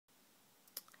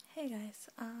Hey guys,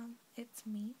 it's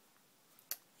me,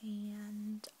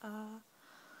 and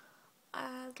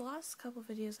the last couple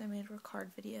videos I made were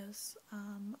card videos,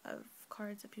 of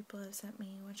cards that people have sent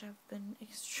me, which I've been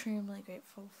extremely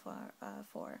grateful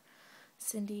for.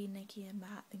 Cindy, Nikki, and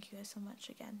Matt, thank you guys so much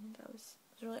again. That was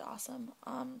really awesome.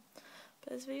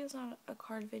 But this video is not a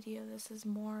card video. This is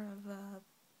more of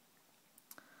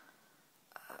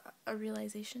a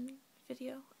realization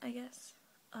video, I guess.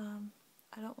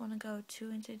 I don't want to go too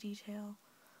into detail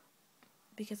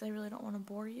because I really don't want to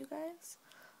bore you guys.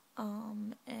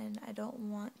 And I don't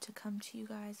want to come to you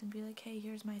guys and be like, hey,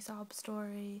 here's my sob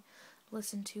story,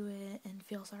 listen to it and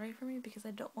feel sorry for me, because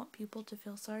I don't want people to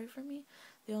feel sorry for me.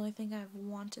 The only thing I've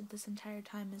wanted this entire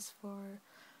time is for,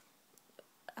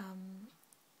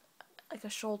 like a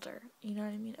shoulder, you know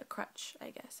what I mean? A crutch,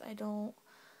 I guess.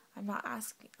 I'm not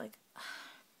asking, like,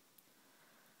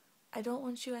 I don't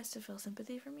want you guys to feel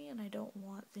sympathy for me, and I don't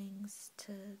want things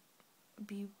to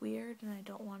be weird, and I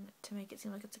don't want to make it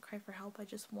seem like it's a cry for help. I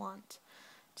just want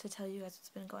to tell you guys what's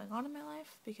been going on in my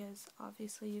life, because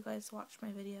obviously you guys watch my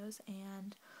videos,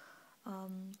 and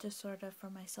just sort of for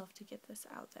myself to get this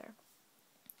out there.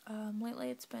 Lately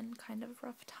it's been kind of a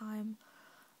rough time.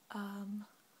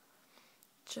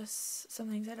 Just some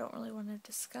things I don't really want to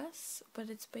discuss, but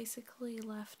it's basically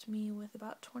left me with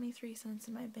about 23 cents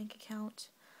in my bank account.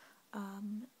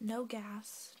 No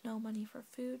gas, no money for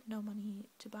food, no money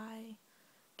to buy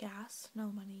gas,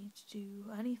 no money to do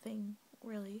anything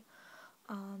really,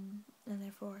 and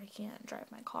therefore I can't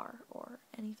drive my car or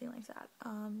anything like that.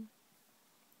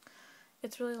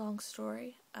 It's a really long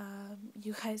story.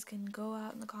 You guys can go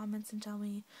out in the comments and tell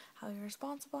me how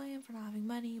irresponsible I am for not having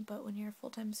money, but when you're a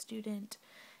full-time student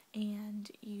and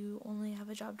you only have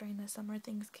a job during the summer,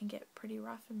 things can get pretty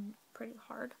rough and pretty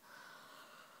hard.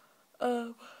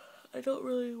 I don't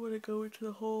really want to go into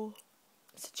the whole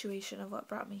situation of what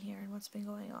brought me here and what's been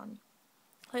going on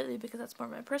lately, because that's more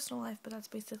my personal life, but that's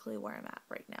basically where I'm at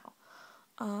right now.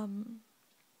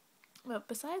 But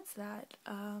besides that,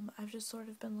 I've just sort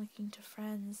of been looking to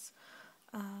friends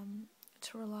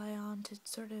to rely on to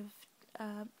sort of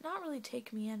not really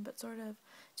take me in, but sort of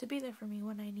to be there for me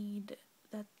when I need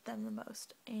them the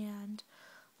most. And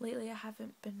lately I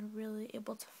haven't been really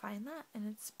able to find that, and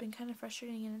it's been kind of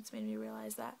frustrating, and it's made me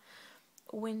realize that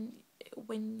when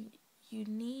you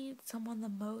need someone the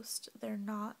most, they're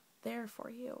not there for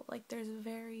you. Like, there's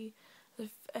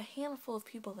a handful of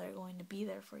people that are going to be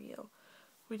there for you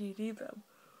when you need them.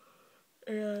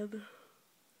 And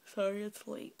sorry, it's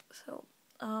late. So,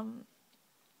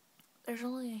 there's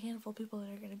only a handful of people that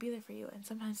are going to be there for you, and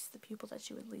sometimes it's the people that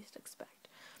you would least expect.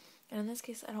 And in this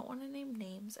case, I don't want to name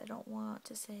names. I don't want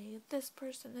to say this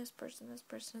person has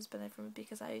been there for me,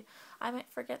 because I might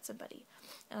forget somebody,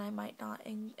 and I might not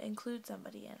include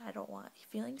somebody, and I don't want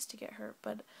feelings to get hurt.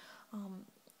 But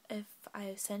if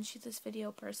I send you this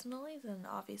video personally, then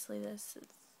obviously this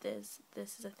is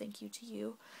a thank you to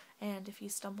you. And if you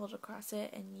stumbled across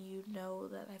it and you know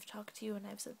that I've talked to you and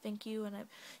I've said thank you, and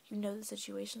you know the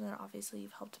situation, then obviously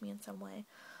you've helped me in some way.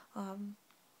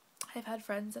 I've had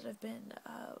friends that have been,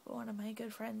 one of my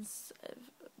good friends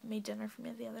made dinner for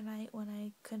me the other night when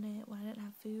I didn't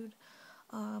have food.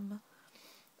 I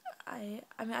mean,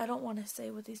 I don't want to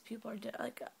say what these people are doing.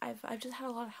 Like, I've just had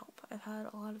a lot of help. I've had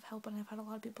a lot of help, and I've had a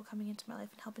lot of people coming into my life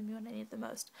and helping me when I need the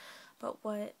most. But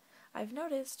what I've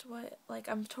noticed,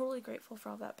 I'm totally grateful for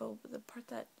all that, but the part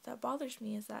that bothers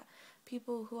me is that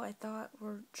people who I thought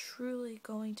were truly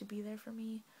going to be there for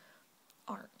me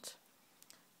aren't.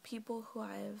 People who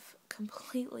I've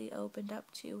completely opened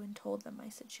up to and told them my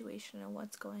situation and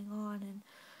what's going on, and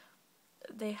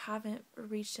they haven't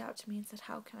reached out to me and said,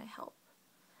 how can I help?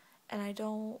 And I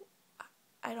don't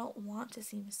want to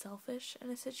seem selfish in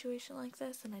a situation like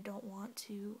this, and I don't want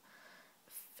to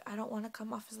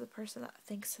come off as the person that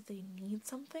thinks that they need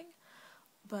something,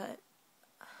 but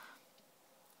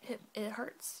it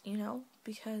hurts, you know,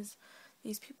 because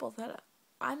these people that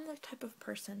I'm the type of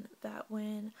person that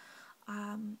when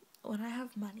I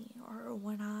have money, or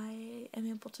when I am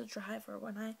able to drive, or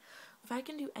if I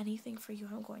can do anything for you,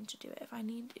 I'm going to do it.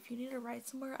 If you need a ride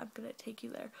somewhere, I'm gonna take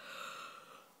you there.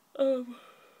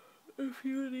 If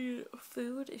you need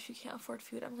food, if you can't afford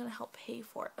food, I'm gonna help pay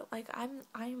for it. Like,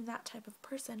 I'm that type of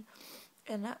person,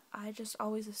 and I just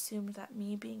always assumed that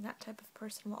me being that type of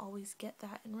person will always get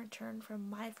that in return from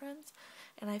my friends,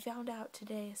 and I found out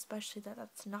today especially that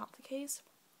that's not the case,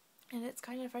 and it's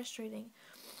kind of frustrating.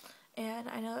 And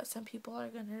I know that some people are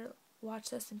gonna watch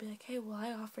this and be like, hey, well,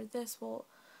 I offered this. Well,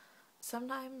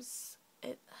 sometimes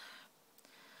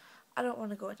I don't want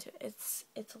to go into it. It's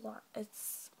a lot.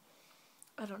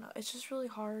 I don't know. It's just really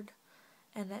hard,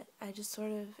 And I just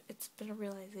sort of, it's been a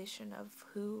realization of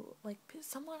who, like,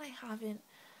 someone I haven't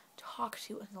talked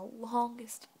to in the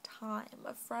longest time,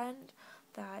 a friend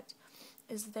that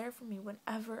is there for me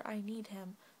whenever I need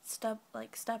him,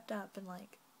 stepped up and,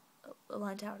 like,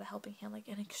 lent out a helping hand, like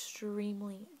an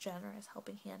extremely generous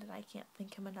helping hand, and I can't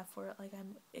thank him enough for it. Like,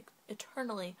 I'm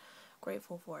eternally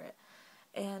grateful for it.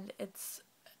 And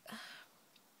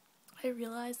I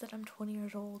realize that I'm 20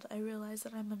 years old. I realize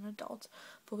that I'm an adult,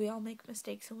 but we all make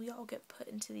mistakes and we all get put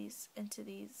into these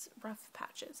rough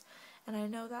patches. And I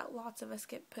know that lots of us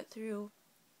get put through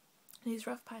these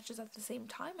rough patches at the same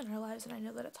time in our lives, and I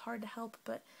know that it's hard to help,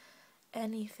 but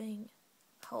anything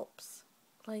helps.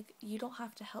 Like, you don't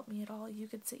have to help me at all. You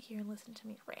could sit here and listen to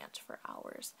me rant for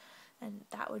hours, and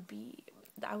that would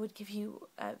give you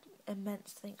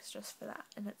immense thanks just for that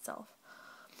in itself.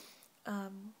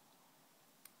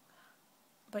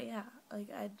 But yeah, like,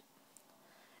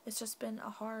 it's just been a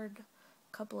hard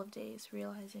couple of days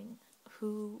realizing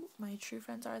who my true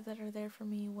friends are that are there for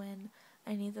me when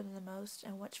I need them the most,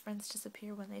 and which friends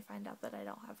disappear when they find out that I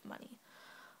don't have money.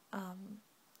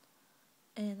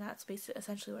 And that's basically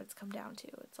essentially what it's come down to.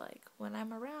 It's like, when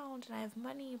I'm around and I have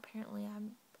money, apparently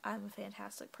I'm a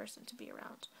fantastic person to be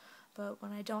around. But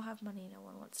when I don't have money, no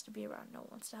one wants to be around, no one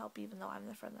wants to help, even though I'm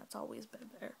the friend that's always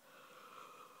been there.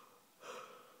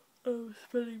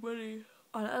 Spending money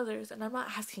on others, and I'm not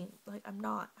asking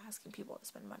people to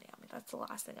spend money on me. That's the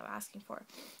last thing I'm asking for.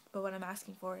 But what I'm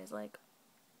asking for is, like,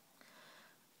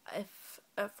 if,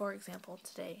 for example,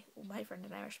 today, my friend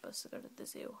and I were supposed to go to the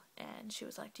zoo, and she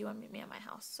was like, do you want to meet me at my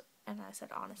house? And I said,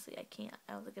 honestly, I can't.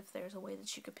 I was like, if there's a way that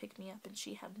she could pick me up, and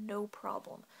she had no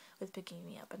problem with picking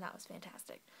me up, and that was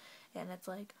fantastic. And it's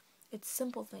like, it's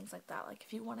simple things like that. Like,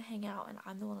 if you want to hang out, and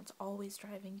I'm the one that's always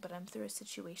driving, but I'm through a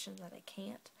situation that I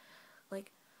can't,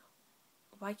 like,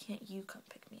 why can't you come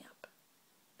pick me up?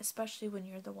 Especially when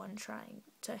you're the one trying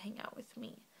to hang out with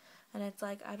me. And it's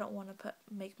like, I don't want to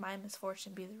make my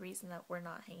misfortune be the reason that we're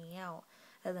not hanging out,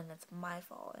 and then it's my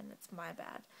fault and it's my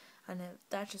bad. And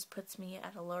that just puts me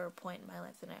at a lower point in my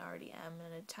life than I already am,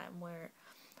 in a time where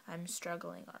I'm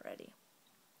struggling already.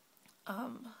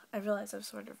 I realize I've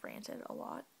sort of ranted a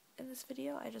lot in this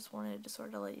video. I just wanted to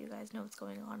sort of let you guys know what's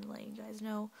going on and let you guys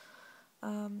know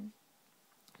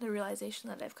the realization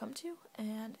that I've come to,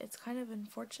 and it's kind of an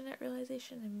unfortunate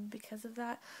realization, and because of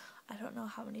that, I don't know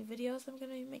how many videos I'm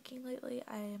going to be making lately.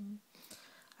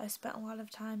 I've spent a lot of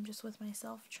time just with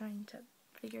myself trying to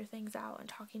figure things out and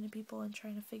talking to people and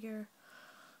trying to figure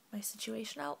my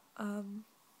situation out.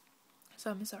 So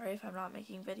I'm sorry if I'm not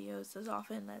making videos as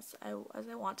often as I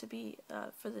want to be.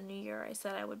 For the new year, I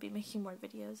said I would be making more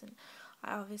videos, and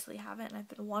I obviously haven't, and I've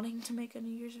been wanting to make a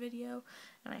New Year's video,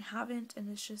 and I haven't, and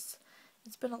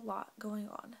it's been a lot going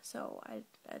on. So I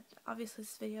obviously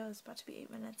this video is about to be 8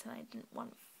 minutes, and I didn't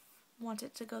want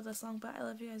it to go this long, but I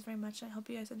love you guys very much, and I hope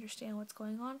you guys understand what's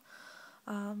going on.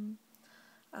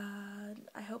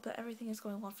 I hope that everything is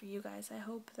going well for you guys. I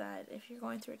hope that if you're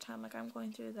going through a time like I'm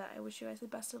going through, that I wish you guys the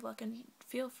best of luck, and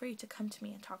feel free to come to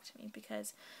me and talk to me,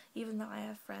 because even though I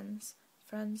have friends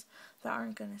that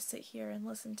aren't going to sit here and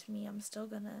listen to me, I'm still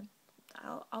gonna,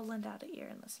 I'll lend out an ear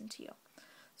and listen to you.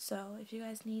 So if you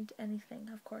guys need anything,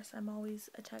 of course, I'm always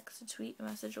a text, a tweet, a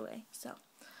message away. So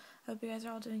I hope you guys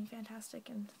are all doing fantastic,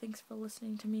 and thanks for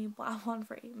listening to me blab on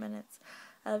for 8 minutes.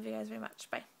 I love you guys very much.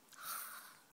 Bye.